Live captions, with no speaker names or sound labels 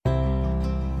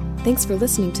Thanks for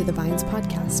listening to the Vines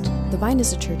podcast. The Vine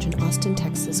is a church in Austin,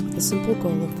 Texas, with a simple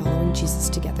goal of following Jesus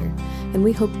together, and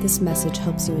we hope this message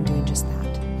helps you in doing just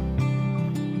that.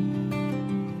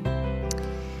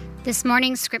 This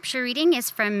morning's scripture reading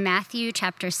is from Matthew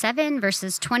chapter 7,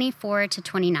 verses 24 to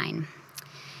 29.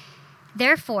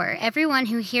 Therefore, everyone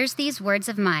who hears these words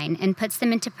of mine and puts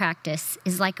them into practice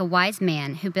is like a wise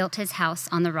man who built his house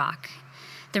on the rock.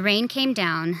 The rain came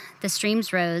down, the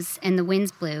streams rose, and the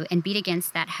winds blew and beat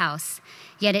against that house,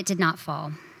 yet it did not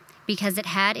fall, because it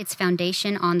had its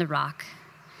foundation on the rock.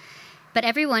 But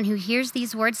everyone who hears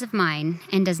these words of mine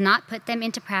and does not put them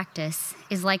into practice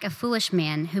is like a foolish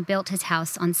man who built his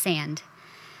house on sand.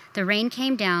 The rain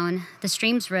came down, the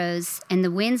streams rose, and the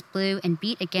winds blew and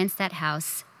beat against that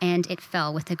house, and it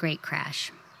fell with a great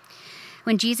crash.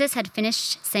 When Jesus had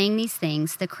finished saying these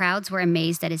things, the crowds were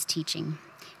amazed at his teaching,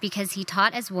 because he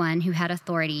taught as one who had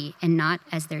authority and not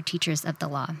as their teachers of the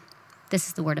law. This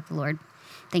is the word of the Lord.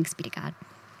 Thanks be to God.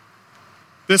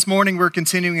 This morning, we're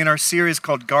continuing in our series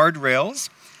called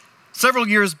Guardrails. Several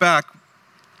years back,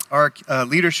 our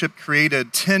leadership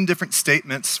created 10 different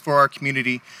statements for our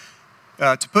community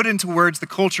to put into words the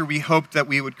culture we hoped that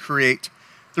we would create.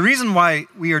 The reason why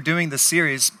we are doing this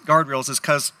series, Guardrails, is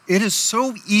because it is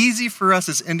so easy for us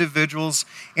as individuals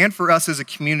and for us as a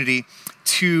community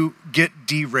to get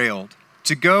derailed,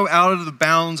 to go out of the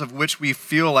bounds of which we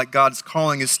feel like God's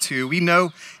calling us to. We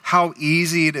know how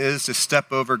easy it is to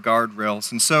step over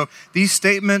guardrails. And so these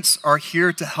statements are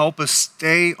here to help us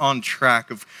stay on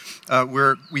track of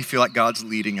where we feel like God's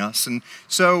leading us. And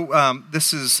so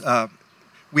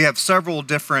we have several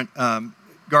different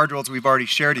guardrails we've already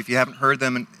shared. If you haven't heard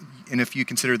them, and if you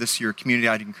consider this your community,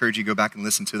 I'd encourage you to go back and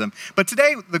listen to them. But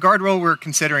today, the guardrail we're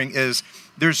considering is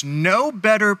there's no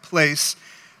better place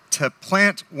to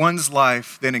plant one's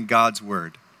life than in God's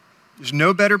word. There's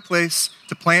no better place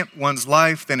to plant one's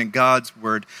life than in God's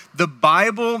word. The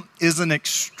Bible is an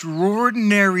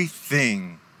extraordinary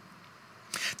thing.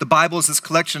 The Bible is this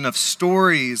collection of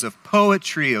stories, of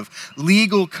poetry, of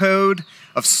legal code,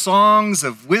 of songs,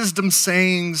 of wisdom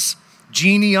sayings,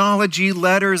 genealogy,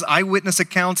 letters, eyewitness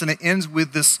accounts, and it ends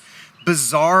with this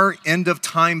bizarre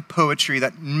end-of-time poetry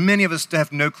that many of us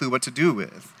have no clue what to do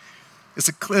with. It's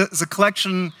a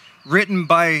collection written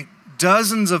by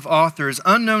dozens of authors,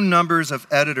 unknown numbers of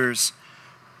editors.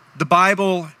 The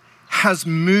Bible has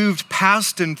moved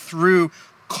past and through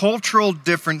cultural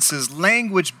differences,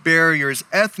 language barriers,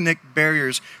 ethnic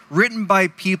barriers, written by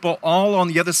people all on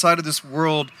the other side of this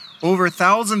world over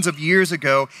thousands of years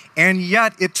ago, and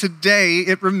yet today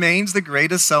it remains the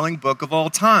greatest selling book of all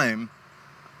time.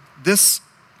 This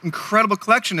incredible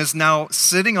collection is now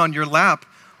sitting on your lap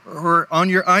or on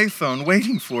your iPhone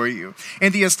waiting for you.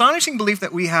 And the astonishing belief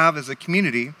that we have as a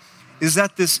community is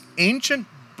that this ancient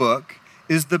book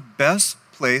is the best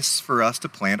place for us to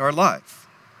plant our life.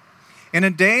 In a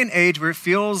day and age where it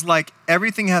feels like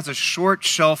everything has a short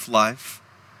shelf life,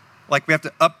 like we have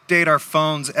to update our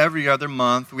phones every other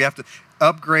month, we have to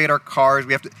upgrade our cars,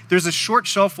 there's a short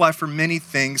shelf life for many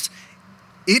things.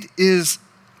 It is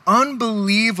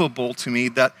unbelievable to me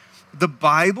that the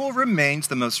Bible remains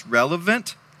the most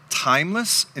relevant,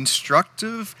 timeless,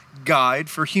 instructive guide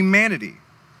for humanity.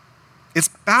 It's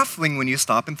baffling when you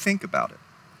stop and think about it.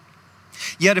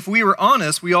 Yet, if we were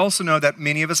honest, we also know that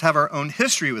many of us have our own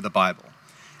history with the Bible.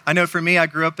 I know for me, I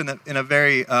grew up in a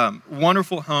very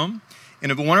wonderful home, in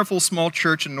a wonderful small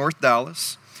church in North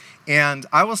Dallas, and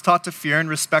I was taught to fear and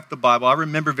respect the Bible. I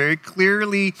remember very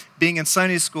clearly being in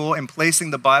Sunday school and placing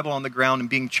the Bible on the ground and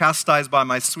being chastised by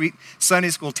my sweet Sunday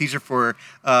school teacher for,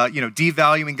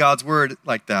 devaluing God's word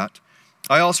like that.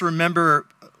 I also remember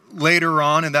later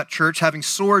on in that church having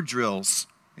sword drills.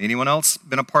 Anyone else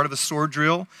been a part of a sword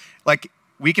drill? Like,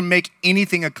 we can make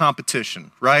anything a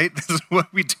competition, right? This is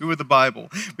what we do with the Bible.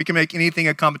 We can make anything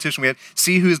a competition. We have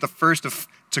see who's the first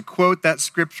to quote that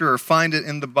scripture or find it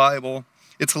in the Bible.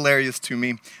 It's hilarious to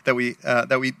me that we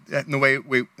in the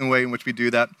way in which we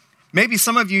do that. Maybe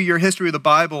some of you, your history of the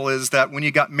Bible is that when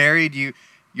you got married,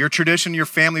 your tradition, your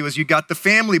family was you got the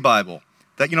family Bible,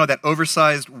 that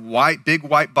oversized big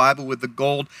white Bible with the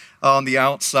gold on the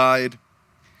outside.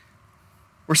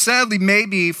 Or sadly,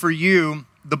 maybe for you,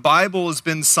 the Bible has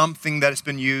been something that has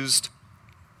been used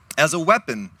as a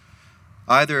weapon,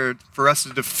 either for us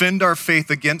to defend our faith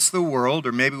against the world,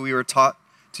 or maybe we were taught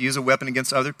to use a weapon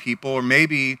against other people, or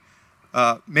maybe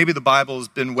the Bible has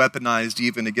been weaponized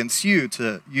even against you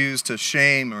to use to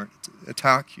shame or to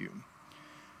attack you.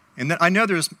 And then I know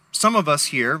there's some of us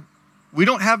here, we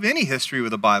don't have any history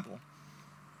with the Bible.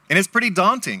 And it's pretty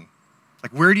daunting.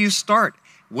 Like, where do you start?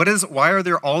 Why are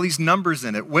there all these numbers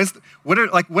in it? What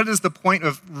is the point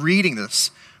of reading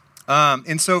this?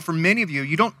 And so for many of you,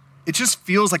 it just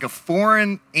feels like a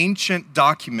foreign, ancient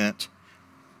document.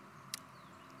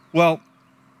 Well,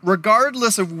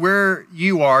 regardless of where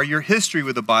you are, your history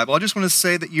with the Bible, I just want to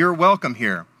say that you're welcome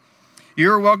here.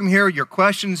 You're welcome here. Your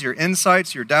questions, your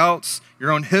insights, your doubts,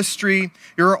 your own history,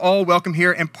 you're all welcome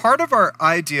here. And part of our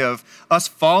idea of us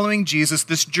following Jesus,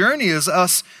 this journey is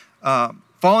us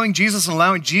following Jesus and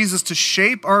allowing Jesus to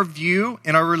shape our view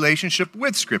and our relationship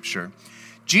with Scripture.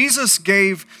 Jesus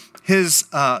gave his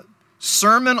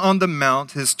Sermon on the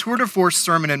Mount, his tour de force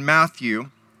sermon in Matthew,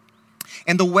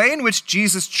 and the way in which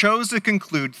Jesus chose to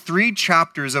conclude 3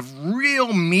 chapters of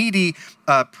real meaty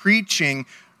preaching,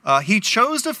 he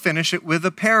chose to finish it with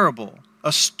a parable,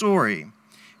 a story.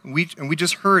 And we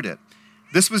just heard it.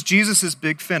 This was Jesus'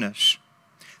 big finish.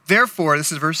 Therefore,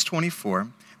 this is verse 24,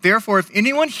 therefore, if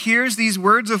anyone hears these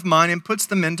words of mine and puts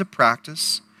them into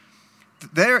practice,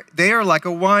 they are like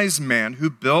a wise man who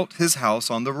built his house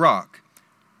on the rock.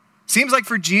 Seems like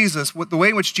for Jesus, the way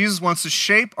in which Jesus wants to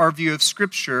shape our view of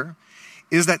Scripture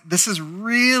is that this is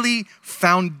really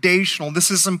foundational. This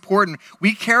is important.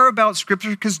 We care about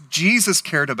Scripture because Jesus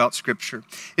cared about Scripture.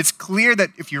 It's clear that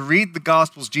if you read the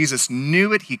Gospels, Jesus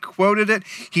knew it. He quoted it.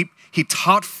 He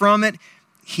taught from it.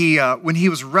 When he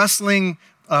was wrestling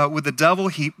with the devil,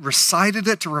 he recited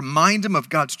it to remind him of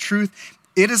God's truth.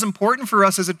 It is important for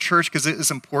us as a church because it is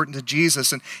important to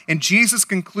Jesus. And Jesus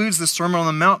concludes the Sermon on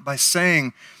the Mount by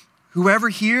saying, whoever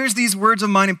hears these words of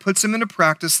mine and puts them into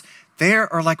practice, they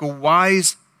are like a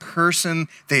wise person.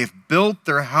 They have built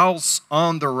their house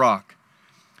on the rock.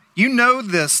 You know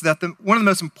this, that one of the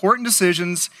most important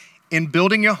decisions in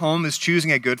building a home is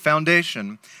choosing a good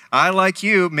foundation. I, like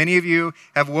you, many of you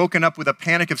have woken up with a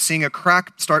panic of seeing a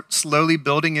crack start slowly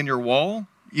building in your wall.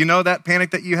 You know that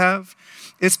panic that you have?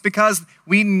 It's because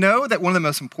we know that one of the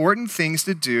most important things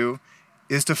to do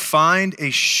is to find a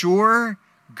sure,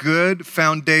 good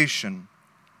foundation.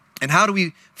 And how do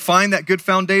we find that good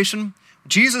foundation?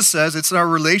 Jesus says it's our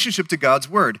relationship to God's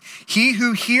word. He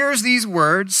who hears these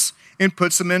words and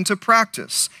puts them into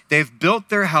practice, they've built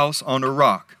their house on a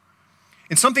rock.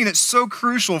 And something that's so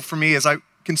crucial for me as I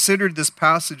considered this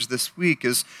passage this week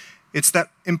is it's that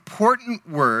important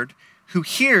word, who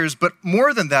hears, but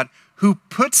more than that, who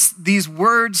puts these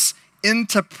words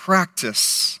into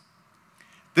practice.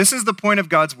 This is the point of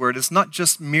God's word. It's not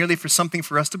just merely for something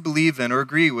for us to believe in or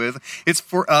agree with. It's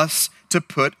for us to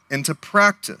put into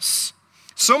practice.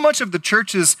 So much of the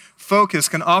church's focus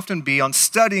can often be on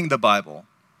studying the Bible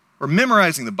or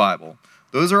memorizing the Bible.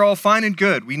 Those are all fine and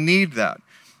good. We need that.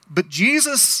 But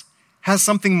Jesus has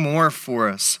something more for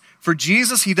us. For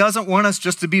Jesus, he doesn't want us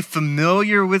just to be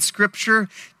familiar with Scripture.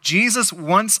 Jesus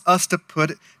wants us to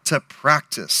put it to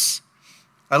practice.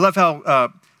 I love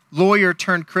how lawyer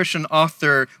turned Christian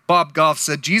author Bob Goff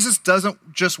said, Jesus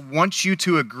doesn't just want you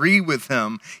to agree with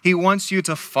him. He wants you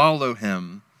to follow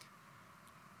him.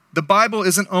 The Bible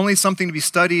isn't only something to be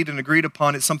studied and agreed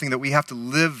upon. It's something that we have to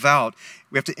live out.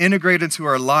 We have to integrate into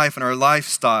our life and our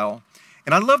lifestyle.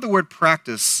 And I love the word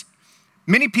practice.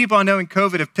 Many people I know in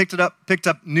COVID have picked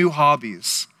up new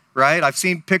hobbies, right? I've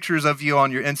seen pictures of you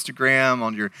on your Instagram,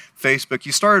 on your Facebook.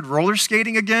 You started roller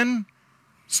skating again.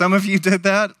 Some of you did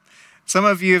that. Some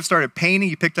of you have started painting.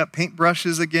 You picked up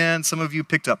paintbrushes again. Some of you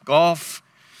picked up golf.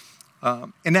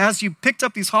 And as you picked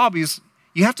up these hobbies,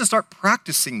 you have to start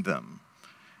practicing them.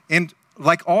 And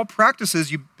like all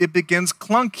practices, it begins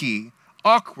clunky,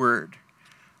 awkward.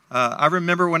 I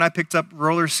remember when I picked up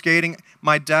roller skating,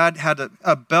 my dad had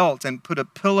a belt and put a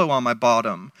pillow on my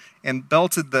bottom and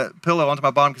belted the pillow onto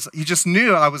my bottom because he just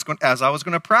knew as I was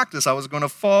going to practice, I was going to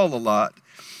fall a lot.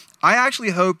 I actually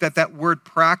hope that word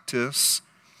practice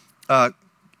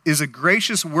is a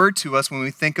gracious word to us when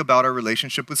we think about our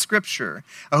relationship with Scripture.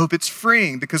 I hope it's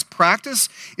freeing because practice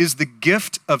is the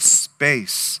gift of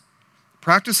space.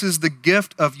 Practice is the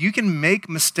gift of you can make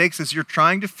mistakes as you're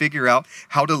trying to figure out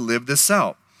how to live this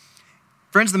out.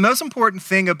 Friends, the most important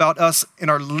thing about us in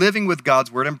our living with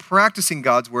God's word and practicing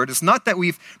God's word is not that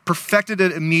we've perfected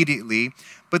it immediately,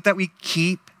 but that we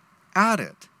keep at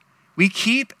it. We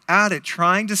keep at it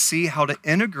trying to see how to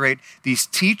integrate these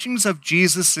teachings of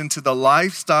Jesus into the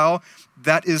lifestyle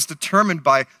that is determined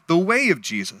by the way of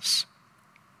Jesus.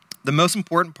 The most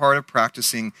important part of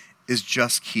practicing is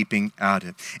just keeping at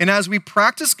it. And as we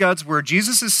practice God's word,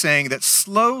 Jesus is saying that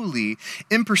slowly,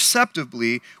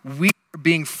 imperceptibly, we are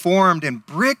being formed, and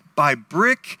brick by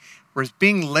brick, we're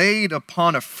being laid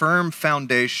upon a firm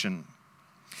foundation.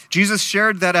 Jesus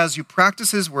shared that as you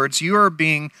practice his words, you are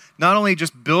being not only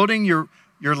just building your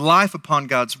life upon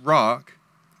God's rock,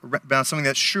 something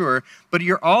that's sure, but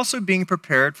you're also being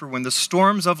prepared for when the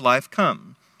storms of life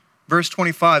come. Verse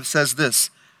 25 says this,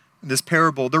 this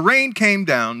parable, the rain came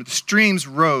down, the streams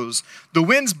rose, the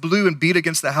winds blew and beat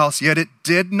against the house, yet it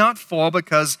did not fall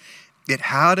because it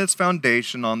had its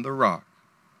foundation on the rock.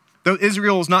 Though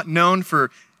Israel was not known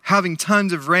for having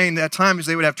tons of rain, at times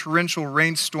they would have torrential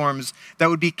rainstorms that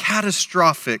would be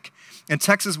catastrophic. In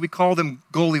Texas, we call them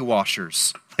goalie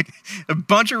washers. Like a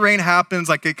bunch of rain happens,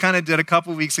 like it kind of did a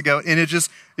couple of weeks ago, and it just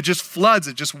floods,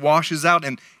 it just washes out.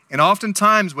 And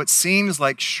oftentimes what seems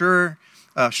like sure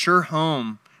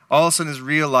home, all of a sudden is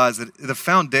realized that the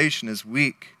foundation is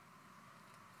weak.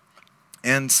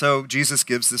 And so Jesus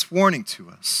gives this warning to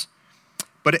us.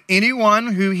 But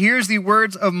anyone who hears the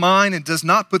words of mine and does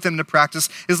not put them into practice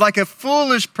is like a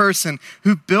foolish person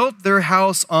who built their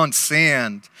house on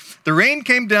sand. The rain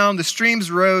came down, the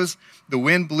streams rose, the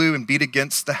wind blew and beat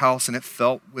against the house, and it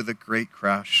fell with a great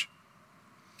crash.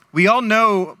 We all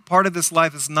know part of this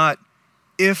life is not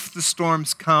if the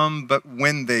storms come, but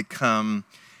when they come.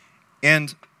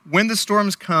 And when the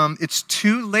storms come, it's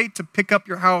too late to pick up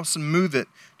your house and move it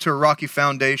to a rocky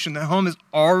foundation. The home is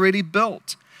already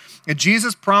built. And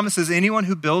Jesus promises anyone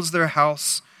who builds their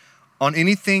house on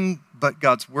anything but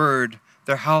God's word,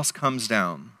 their house comes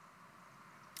down.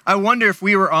 I wonder if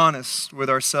we were honest with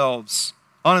ourselves,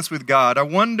 honest with God. I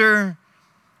wonder,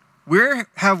 where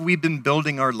have we been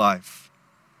building our life?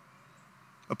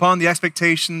 Upon the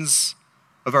expectations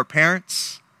of our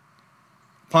parents?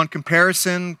 Upon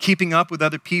comparison, keeping up with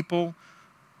other people?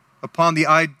 Upon the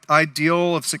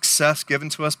ideal of success given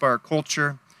to us by our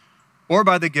culture? Or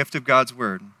by the gift of God's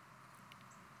word?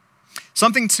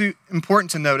 Something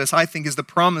important to notice, I think, is the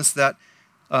promise that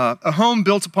a home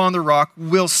built upon the rock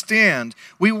will stand.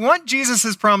 We want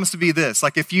Jesus' promise to be this.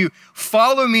 Like, if you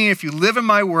follow me, if you live in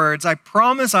my words, I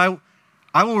promise I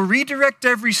will redirect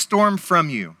every storm from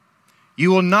you.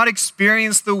 You will not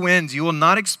experience the winds. You will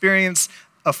not experience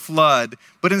a flood.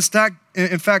 But in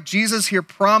fact, Jesus here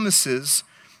promises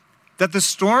that the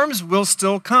storms will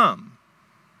still come.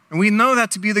 And we know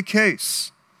that to be the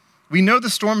case. We know the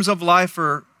storms of life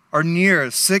are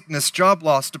near: sickness, job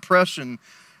loss, depression,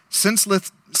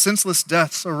 senseless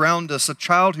deaths around us, a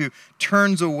child who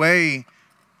turns away,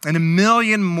 and a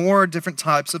million more different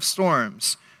types of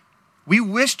storms. We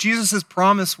wish Jesus'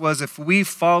 promise was if we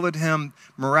followed him,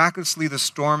 miraculously the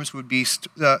storms would be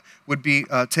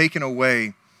taken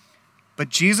away. But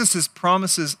Jesus'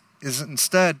 promises is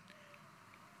instead,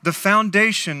 the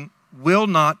foundation will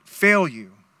not fail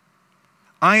you.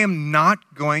 I am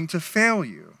not going to fail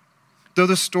you. Though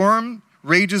the storm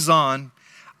rages on,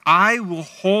 I will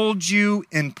hold you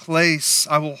in place.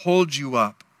 I will hold you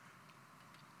up.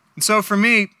 And so for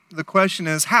me, the question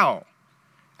is how?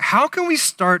 How can we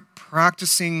start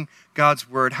practicing God's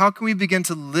word? How can we begin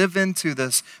to live into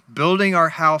this, building our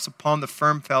house upon the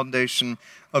firm foundation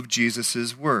of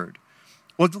Jesus' word?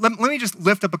 Well, let me just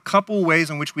lift up a couple ways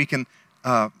in which we can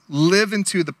live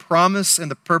into the promise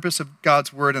and the purpose of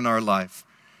God's word in our life.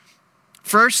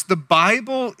 First, the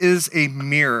Bible is a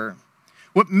mirror.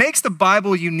 What makes the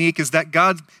Bible unique is that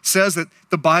God says that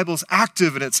the Bible is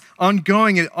active and it's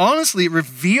ongoing. It honestly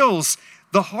reveals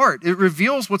the heart. It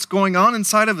reveals what's going on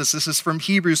inside of us. This is from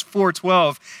Hebrews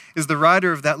 4:12, is the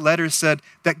writer of that letter said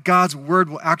that God's word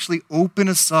will actually open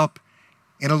us up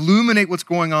and illuminate what's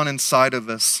going on inside of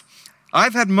us.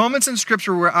 I've had moments in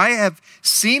Scripture where I have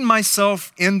seen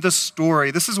myself in the story.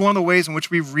 This is one of the ways in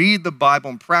which we read the Bible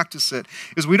and practice it,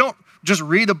 is we don't just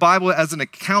read the Bible as an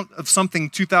account of something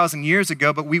 2,000 years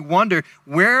ago, but we wonder,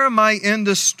 where am I in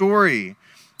this story?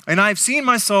 And I've seen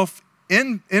myself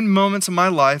in moments of my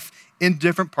life in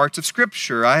different parts of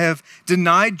Scripture. I have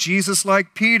denied Jesus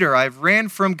like Peter. I've ran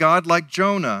from God like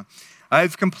Jonah.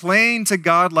 I've complained to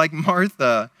God like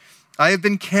Martha. I have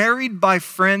been carried by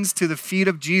friends to the feet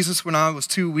of Jesus when I was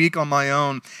too weak on my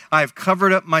own. I have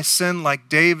covered up my sin like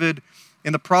David.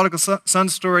 In the prodigal son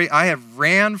story, I have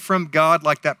ran from God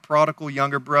like that prodigal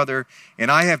younger brother,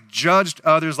 and I have judged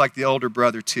others like the older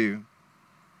brother too.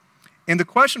 And the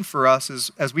question for us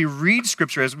is, as we read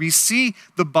Scripture, as we see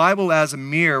the Bible as a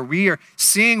mirror, we are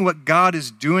seeing what God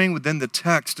is doing within the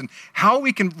text and how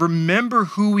we can remember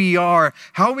who we are,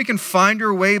 how we can find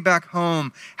our way back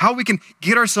home, how we can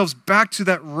get ourselves back to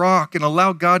that rock and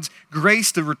allow God's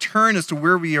grace to return us to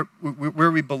where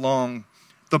we belong.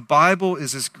 The Bible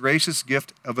is this gracious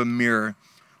gift of a mirror.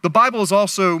 The Bible is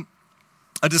also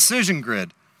a decision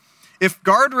grid. If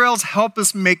guardrails help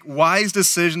us make wise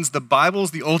decisions, the Bible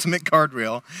is the ultimate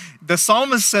guardrail. The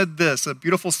psalmist said this, a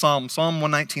beautiful psalm, Psalm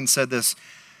 119 said this,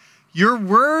 "Your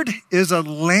word is a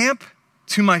lamp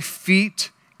to my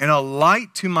feet and a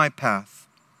light to my path."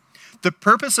 The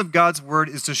purpose of God's word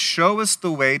is to show us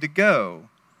the way to go,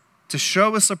 to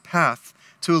show us a path,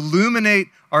 to illuminate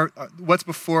what's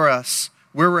before us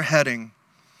where we're heading.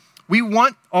 We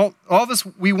want all this,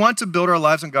 we want to build our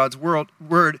lives on God's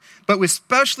word, but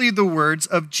especially the words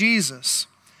of Jesus.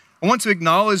 I want to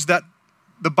acknowledge that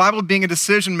the Bible being a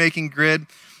decision-making grid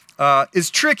is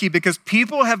tricky because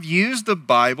people have used the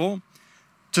Bible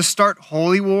to start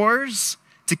holy wars,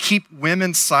 to keep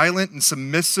women silent and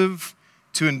submissive,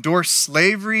 to endorse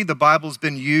slavery. The Bible's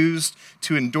been used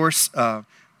to endorse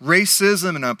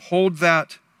racism and uphold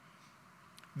that.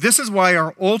 This is why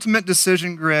our ultimate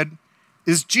decision grid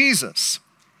is Jesus.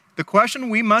 The question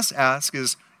we must ask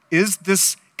is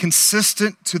this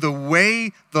consistent to the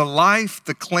way, the life,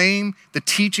 the claim, the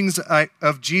teachings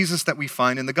of Jesus that we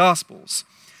find in the Gospels?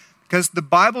 Because the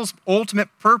Bible's ultimate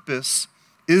purpose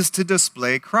is to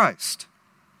display Christ,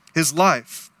 his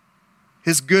life,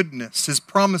 his goodness, his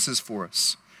promises for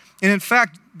us. And in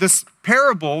fact, this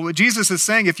parable, what Jesus is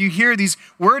saying, if you hear these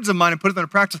words of mine and put them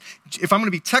into practice, if I'm going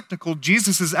to be technical,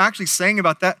 Jesus is actually saying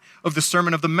about that of the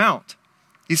Sermon of the Mount.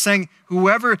 He's saying,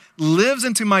 whoever lives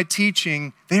into my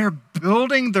teaching, they are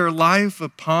building their life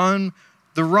upon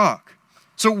the rock.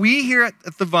 So we here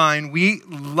at the Vine, we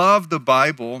love the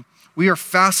Bible. We are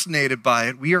fascinated by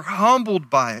it. We are humbled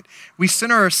by it. We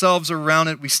center ourselves around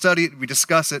it. We study it. We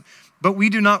discuss it. But we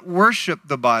do not worship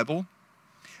the Bible.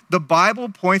 The Bible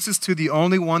points us to the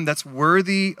only one that's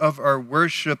worthy of our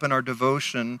worship and our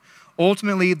devotion.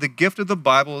 Ultimately, the gift of the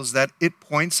Bible is that it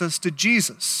points us to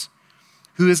Jesus,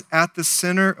 who is at the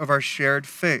center of our shared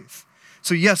faith.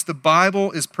 So yes, the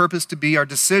Bible is purposed to be our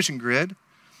decision grid,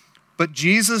 but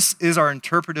Jesus is our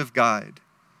interpretive guide.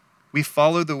 We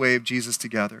follow the way of Jesus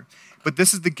together. But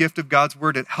this is the gift of God's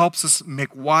word. It helps us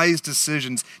make wise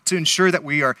decisions to ensure that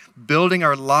we are building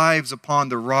our lives upon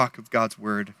the rock of God's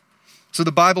word. So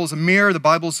the Bible is a mirror, the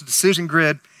Bible is a decision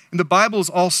grid, and the Bible is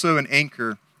also an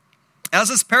anchor. As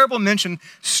this parable mentioned,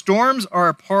 storms are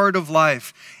a part of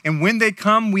life. And when they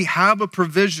come, we have a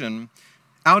provision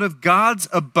out of God's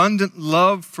abundant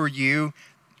love for you.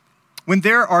 When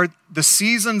there are the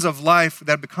seasons of life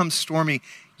that become stormy,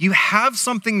 you have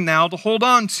something now to hold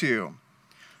on to.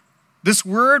 This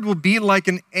word will be like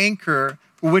an anchor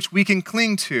for which we can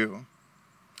cling to.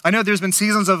 I know there's been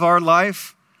seasons of our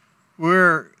life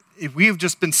where if we've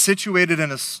just been situated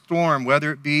in a storm,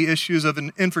 whether it be issues of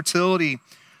an infertility,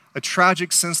 a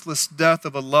tragic, senseless death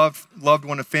of a loved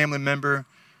one, a family member,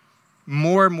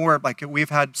 more and more, like we've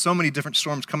had so many different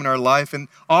storms come in our life. And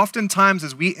oftentimes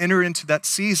as we enter into that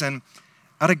season,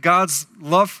 out of God's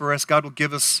love for us, God will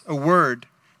give us a word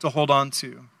to hold on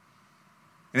to.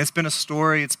 And it's been a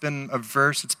story, it's been a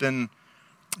verse, it's been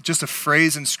just a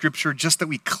phrase in scripture just that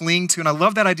we cling to. And I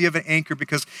love that idea of an anchor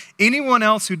because anyone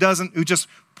else who just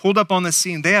pulled up on the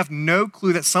scene, they have no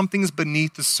clue that something's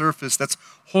beneath the surface that's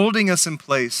holding us in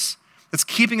place, that's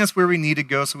keeping us where we need to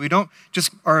go. So we don't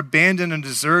just are abandoned and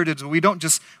deserted. We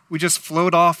just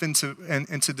float off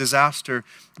into disaster.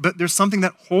 But there's something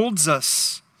that holds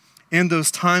us in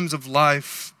those times of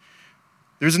life.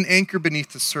 There's an anchor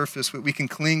beneath the surface that we can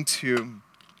cling to.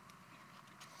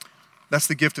 That's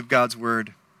the gift of God's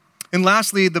word. And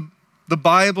lastly, the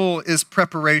Bible is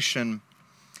preparation.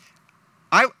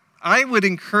 I would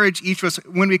encourage each of us,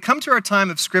 when we come to our time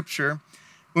of scripture,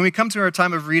 when we come to our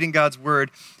time of reading God's word,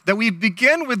 that we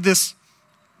begin with this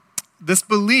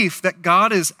belief that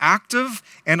God is active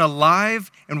and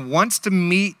alive and wants to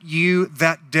meet you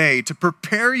that day, to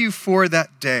prepare you for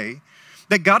that day,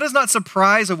 that God is not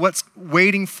surprised of what's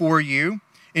waiting for you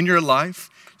in your life.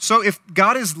 So if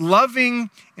God is loving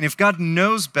and if God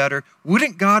knows better,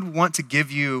 wouldn't God want to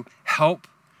give you help?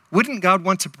 Wouldn't God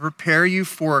want to prepare you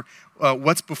for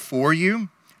what's before you?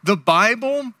 The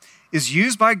Bible is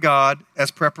used by God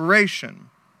as preparation.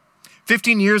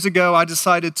 15 years ago, I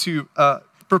decided to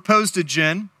propose to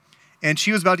Jen, and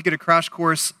she was about to get a crash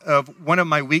course of one of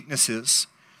my weaknesses.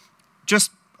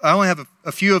 I only have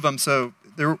a few of them, so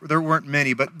there weren't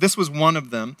many, but this was one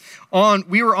of them.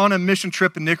 We were on a mission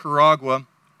trip in Nicaragua.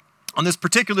 On this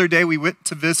particular day, we went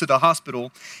to visit a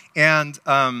hospital, and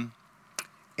I'm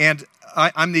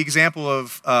the example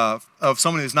of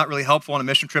someone who's not really helpful on a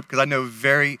mission trip because I know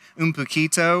very un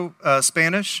poquito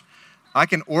Spanish. I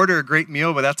can order a great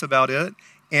meal, but that's about it.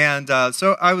 And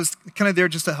so I was kind of there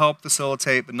just to help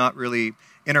facilitate, but not really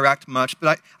interact much.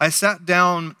 But I sat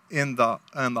down in the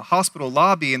hospital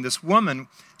lobby, and this woman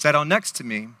sat down next to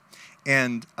me,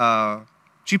 and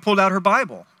she pulled out her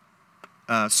Bible,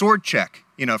 sword check.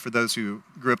 For those who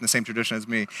grew up in the same tradition as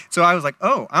me. So I was like,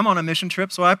 oh, I'm on a mission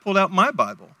trip, so I pulled out my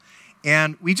Bible.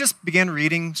 And we just began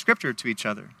reading scripture to each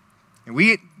other. And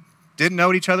we didn't know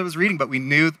what each other was reading, but we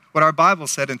knew what our Bible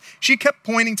said. And she kept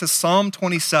pointing to Psalm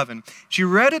 27. She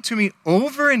read it to me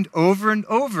over and over and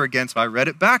over again, so I read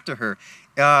it back to her.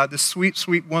 this sweet,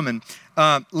 sweet woman.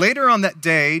 Later on that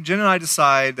day, Jen and I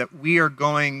decide that we are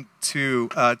going to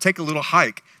take a little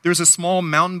hike. There's a small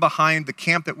mountain behind the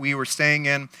camp that we were staying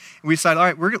in. And we decided,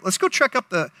 all right, let's go trek up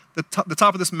the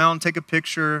top of this mountain, take a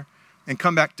picture, and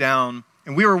come back down.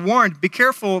 And we were warned, be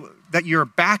careful that you're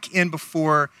back in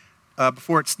before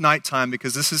it's nighttime,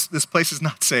 because this place is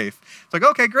not safe. It's like,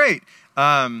 okay, great.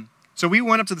 So we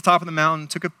went up to the top of the mountain,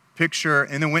 took a picture,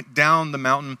 and then went down the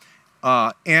mountain.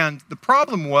 And the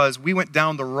problem was we went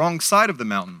down the wrong side of the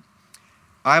mountain.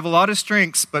 I have a lot of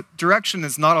strengths, but direction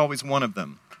is not always one of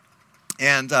them.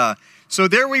 And so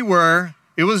there we were.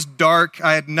 It was dark.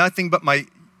 I had nothing but my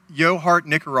Yo Heart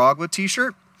Nicaragua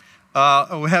t-shirt.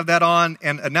 We have that on,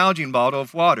 and a Nalgene bottle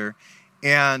of water.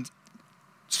 And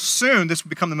soon this would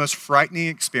become the most frightening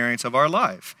experience of our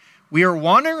life. We are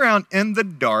wandering around in the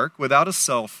dark without a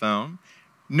cell phone,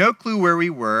 no clue where we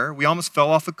were. We almost fell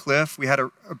off a cliff. We had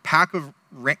a pack of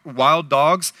wild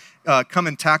dogs come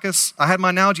and attack us. I had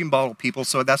my Nalgene bottle, people,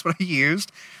 so that's what I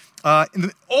used.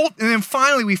 And then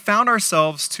finally, we found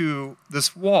ourselves to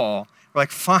this wall. We're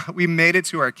like, fine, we made it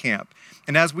to our camp.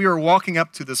 And as we were walking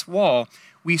up to this wall,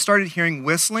 we started hearing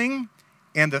whistling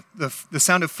and the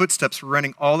sound of footsteps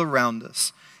running all around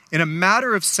us. In a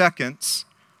matter of seconds,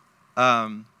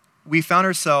 we found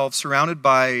ourselves surrounded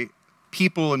by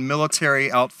people in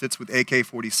military outfits with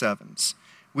AK-47s.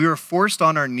 We were forced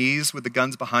on our knees with the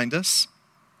guns behind us.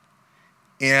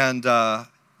 And there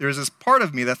was this part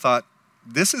of me that thought,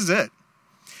 this is it.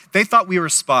 They thought we were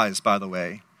spies, by the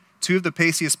way. Two of the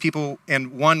paciest people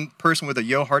and one person with a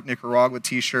Yo Heart Nicaragua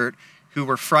t-shirt who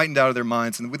were frightened out of their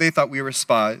minds, and they thought we were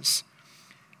spies.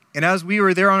 And as we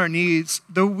were there on our knees,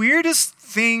 the weirdest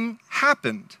thing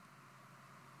happened.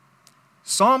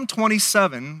 Psalm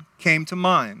 27 came to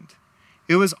mind.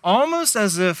 It was almost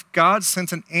as if God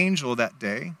sent an angel that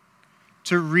day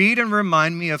to read and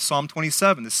remind me of Psalm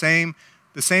 27, the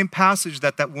same passage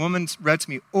that woman read to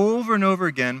me over and over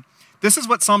again. This is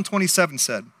what Psalm 27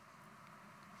 said.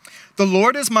 The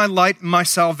Lord is my light and my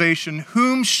salvation.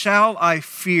 Whom shall I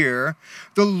fear?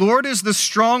 The Lord is the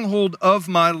stronghold of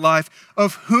my life.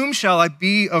 Of whom shall I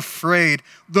be afraid?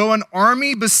 Though an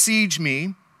army besiege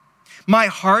me, my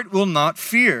heart will not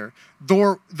fear.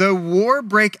 Though the war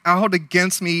break out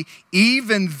against me,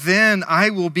 even then I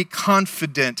will be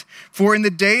confident. For in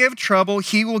the day of trouble,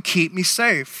 he will keep me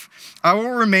safe. I will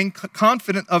remain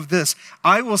confident of this.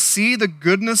 I will see the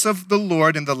goodness of the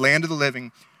Lord in the land of the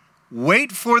living.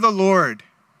 Wait for the Lord.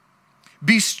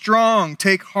 Be strong,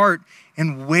 take heart,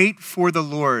 and wait for the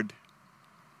Lord.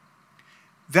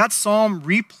 That psalm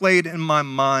replayed in my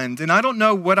mind, and I don't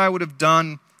know what I would have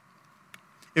done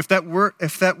if that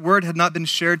word had not been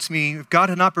shared to me, if God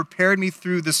had not prepared me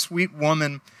through this sweet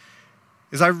woman.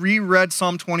 As I reread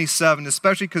Psalm 27,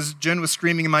 especially because Jen was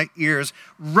screaming in my ears,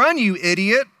 "Run, you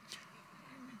idiot!"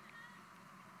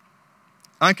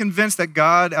 I'm convinced that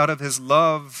God, out of his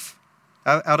love,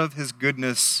 out of his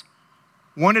goodness,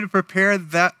 wanted to prepare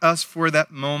us for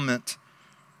that moment.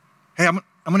 Hey, I'm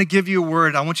going to give you a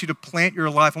word. I want you to plant your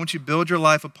life. I want you to build your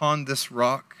life upon this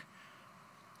rock.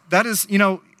 That is,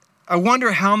 I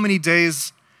wonder how many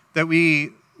days that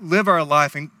we live our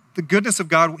life and the goodness of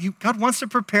God. God wants to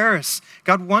prepare us.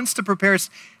 God wants to prepare us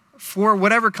for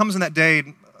whatever comes in that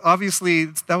day. Obviously,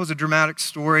 that was a dramatic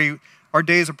story. Our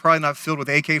days are probably not filled with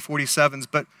AK-47s,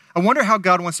 but I wonder how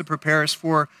God wants to prepare us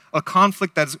for a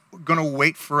conflict that's going to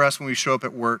wait for us when we show up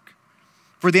at work,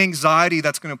 for the anxiety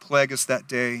that's going to plague us that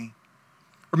day.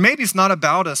 Or maybe it's not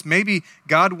about us. Maybe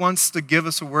God wants to give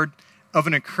us a word of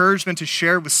an encouragement to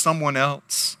share with someone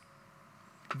else.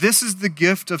 This is the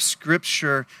gift of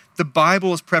Scripture. The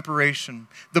Bible is preparation.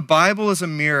 The Bible is a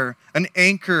mirror, an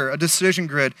anchor, a decision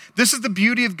grid. This is the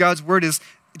beauty of God's word, is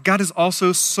God is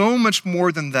also so much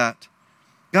more than that.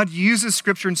 God uses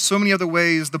Scripture in so many other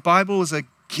ways. The Bible is a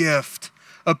gift,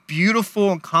 a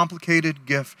beautiful and complicated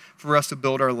gift for us to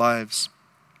build our lives.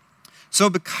 So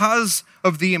because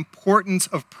of the importance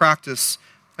of practice,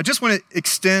 I just want to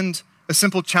extend a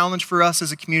simple challenge for us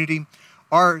as a community.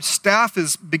 Our staff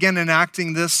began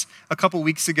enacting this a couple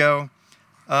weeks ago,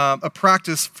 a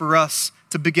practice for us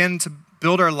to begin to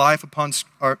build our life upon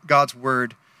God's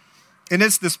word. And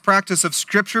it's this practice of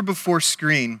Scripture before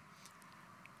screen.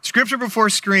 Scripture before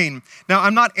screen. Now,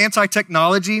 I'm not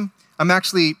anti-technology. I'm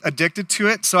actually addicted to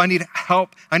it, so I need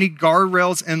help. I need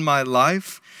guardrails in my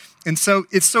life. And so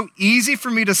it's so easy for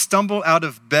me to stumble out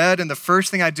of bed, and the first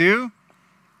thing I do,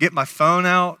 get my phone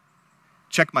out,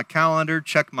 check my calendar,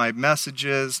 check my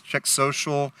messages, check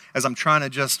social, as I'm trying to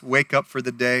just wake up for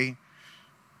the day.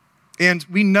 And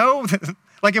we know that,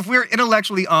 if we're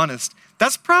intellectually honest,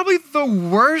 that's probably the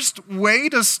worst way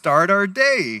to start our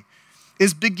day.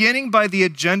 is beginning by the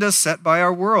agenda set by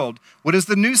our world. What is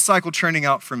the news cycle churning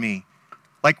out for me?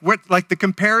 Like the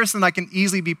comparison I can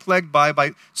easily be plagued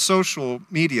by social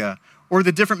media, or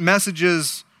the different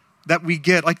messages that we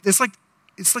get. It's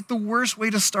like the worst way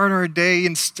to start our day.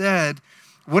 Instead,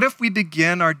 what if we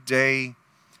begin our day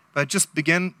by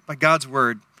God's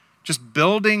word, just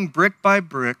building brick by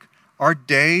brick our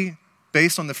day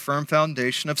based on the firm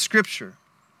foundation of Scripture.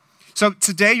 So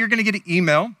today you're going to get an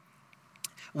email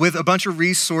with a bunch of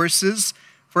resources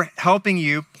for helping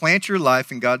you plant your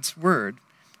life in God's word.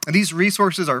 And these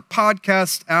resources are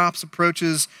podcasts, apps,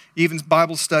 approaches, even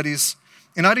Bible studies.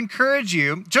 And I'd encourage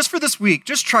you, just for this week,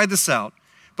 just try this out.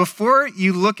 Before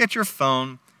you look at your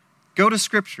phone, go to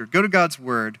Scripture, go to God's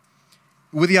word,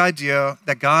 with the idea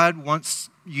that God wants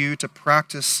you to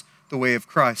practice the way of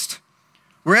Christ.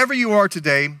 Wherever you are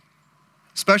today,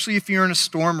 especially if you're in a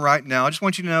storm right now, I just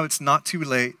want you to know it's not too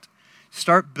late.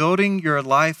 Start building your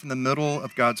life in the middle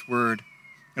of God's word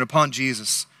and upon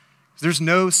Jesus. There's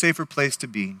no safer place to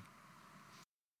be.